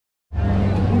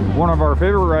One of our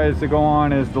favorite rides to go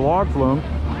on is the log flume.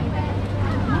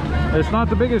 It's not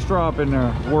the biggest drop in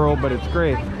the world, but it's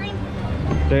great.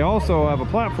 They also have a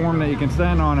platform that you can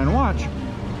stand on and watch.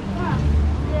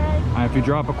 And if you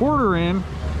drop a quarter in,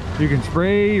 you can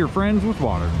spray your friends with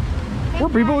water. Or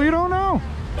people you don't know.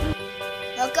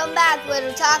 Welcome back,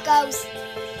 little tacos.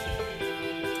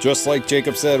 Just like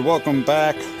Jacob said, welcome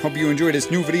back. Hope you enjoyed this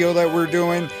new video that we're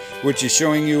doing, which is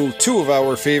showing you two of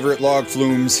our favorite log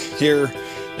flumes here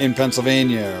in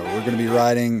Pennsylvania. We're going to be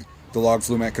riding the log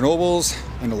flume at Knoebels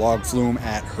and the log flume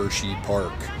at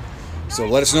Hersheypark. So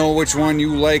let us know which one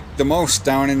you like the most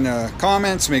down in the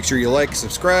comments. Make sure you like,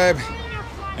 subscribe,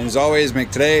 and as always,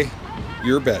 make today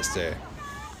your best day.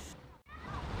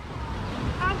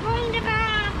 I'm going to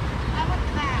bath. I want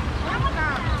the bath. I want the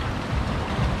bath.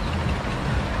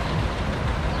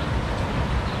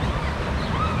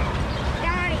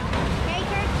 Daddy, make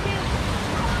her two.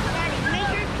 Daddy,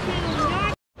 make her two.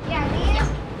 Not. Yeah,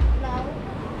 no.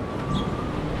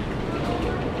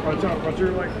 What's up? What's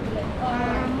your like?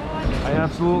 I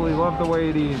absolutely love the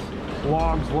way these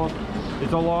logs look.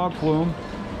 It's a log flume,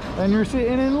 and you're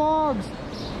sitting in logs.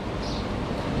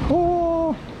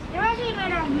 Oh! They're actually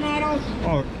made of metal.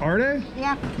 Oh, are they?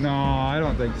 Yeah. No, I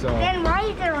don't think so. Then why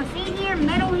is there a seat here,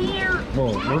 metal here?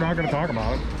 Well, we're not going to talk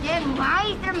about it. Then why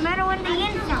is there metal in the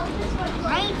inside?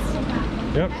 Right?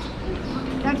 Yep.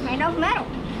 That's made of metal.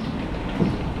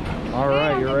 All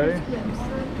right, you ready?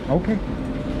 Okay.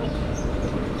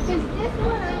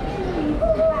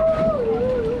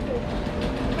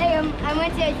 Hey, I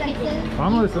went to say something.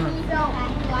 I'm listening.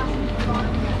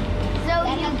 So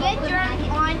you get dirt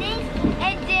on this,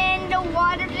 and then the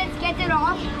water just gets it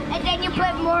off, and then you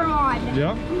put more on.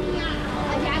 Yep.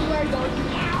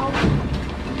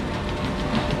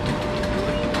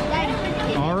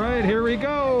 All right, here we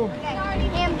go.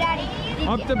 Him, Daddy.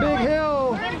 Up the big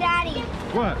hill. Him, Daddy.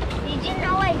 What? Did you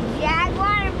know a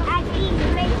jaguar actually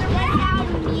makes the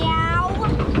sound meow?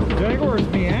 Jaguars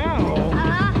meow.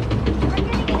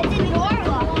 It's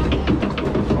adorable.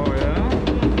 Oh yeah?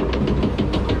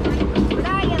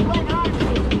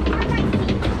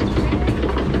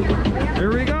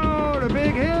 Here we go, the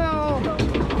big hill. No,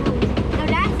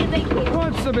 that's the big hill.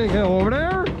 What's the big hill over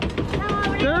there? No,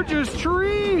 over there. They're just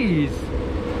trees.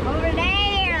 Over there.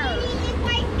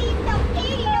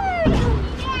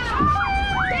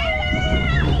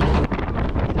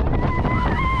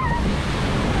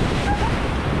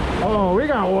 Oh, we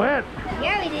got wet.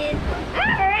 Yeah, we did.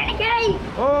 We're in a cave.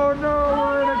 Oh no,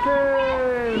 we're in a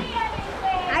cave.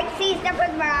 I can see stuff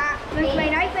with my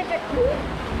night vision.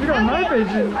 You got night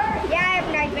vision. Yeah, I have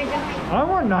night vision. I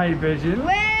want night vision.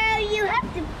 Well, you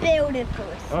have to build it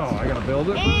first. Oh, I gotta build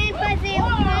it first? And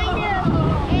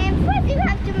plus you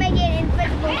have to make it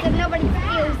invisible so nobody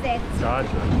steals it.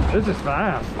 Gotcha. This is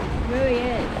fast. It really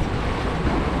is.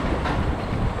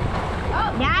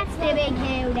 Oh, that's the big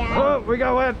hill now. Oh, we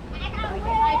got wet. I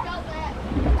got wet.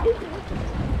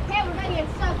 Yeah, we're gonna get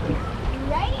stuck.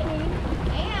 Raining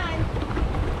and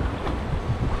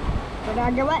we're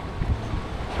gonna get wet.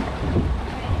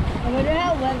 I wonder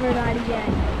how wet we're not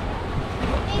again.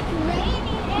 It's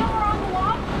raining and we're on the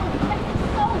walk. It's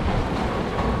soaked.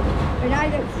 We're not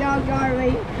getting soaked, are we?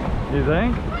 You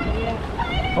think? Yeah.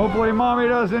 Hopefully mommy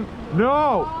doesn't.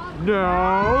 No!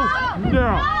 No! No!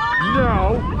 No!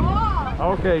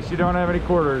 Okay, she don't have any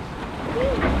quarters.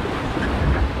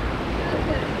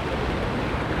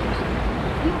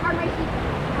 You are my secret.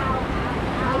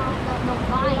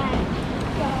 Mine.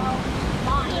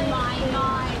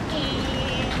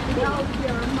 No,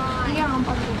 you're mine. Yeah, I'm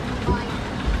mine.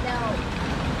 No.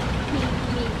 Me,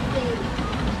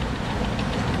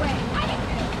 wait, I didn't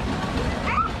do it.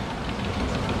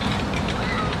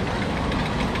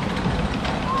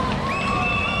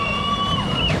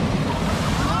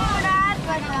 Oh, that's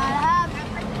what I'm not. Let's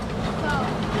do it.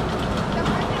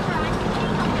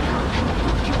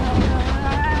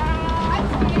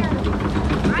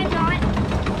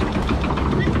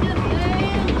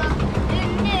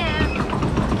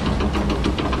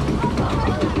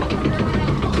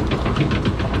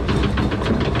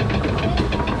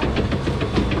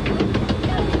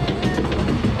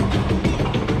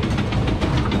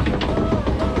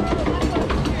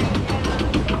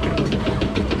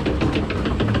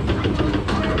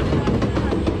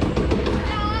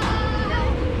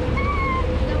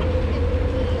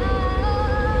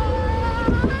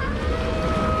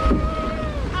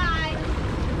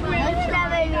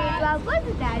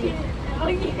 Daddy.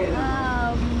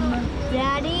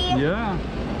 Daddy? Yeah.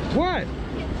 What?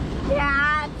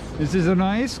 Dad. This is a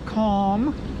nice,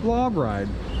 calm log ride.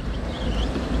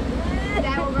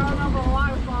 Dad, we're going over a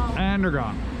waterfall. And they're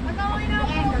gone. We're going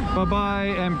over. Bye-bye,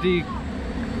 empty. Bye,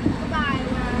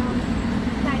 world.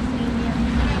 Nice meeting you.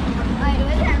 Wait,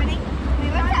 what's happening?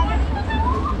 Wait, what's happening?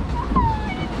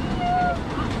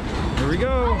 Here we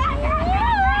go.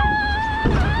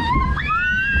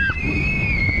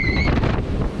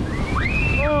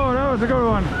 Oh, that was a good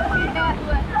one.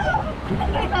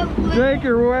 Jake,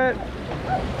 you're wet.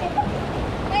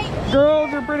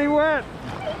 Girls are pretty wet.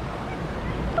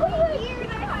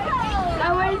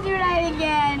 I want to do that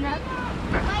again.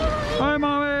 Hi,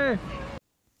 Mommy.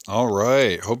 All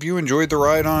right, hope you enjoyed the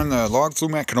ride on the log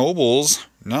flume at Knoebels.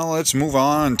 Now let's move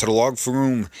on to the log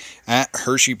flume at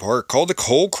Hersheypark called the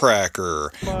Coal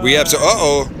Cracker. We have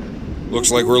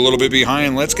looks like we're a little bit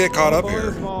behind. Let's get caught up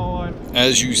here.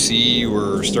 As you see,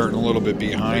 we're starting a little bit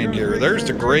behind here. There's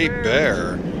the Great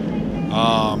Bear.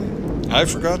 I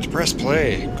forgot to press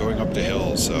play going up the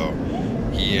hill, so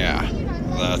yeah,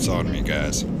 that's on me,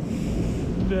 guys.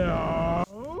 No.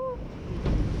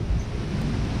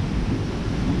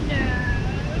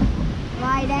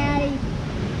 Bye, Daddy.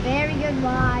 Very good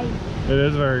ride. It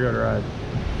is a very good ride.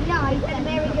 No, he said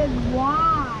very good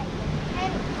ride.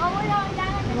 And ride.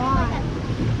 Ride.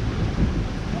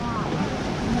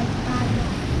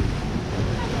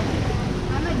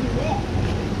 I'm gonna do this.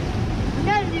 I'm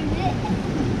gonna do this.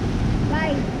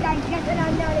 Guys, guess what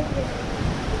I'm gonna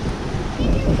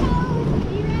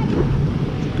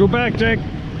do? Go back, Jake.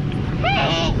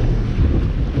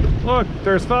 Look,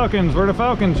 there's falcons where the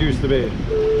falcons used to be.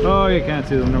 Oh, you can't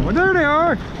see them no more. There they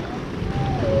are.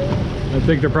 I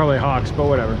think they're probably hawks, but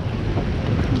whatever.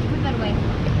 Put that away.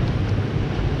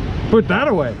 Put that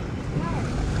away.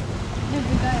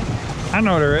 I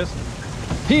know there is.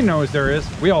 He knows there is.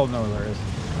 We all know there is.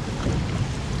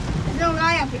 There's no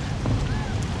guy up here.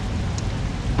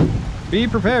 Be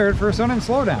prepared for a sudden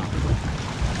slowdown.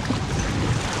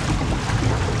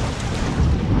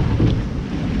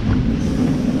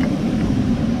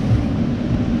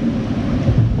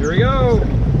 Here we go.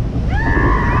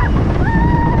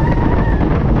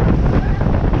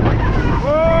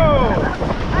 Whoa!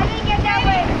 I didn't get that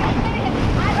way.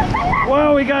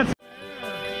 Whoa, we got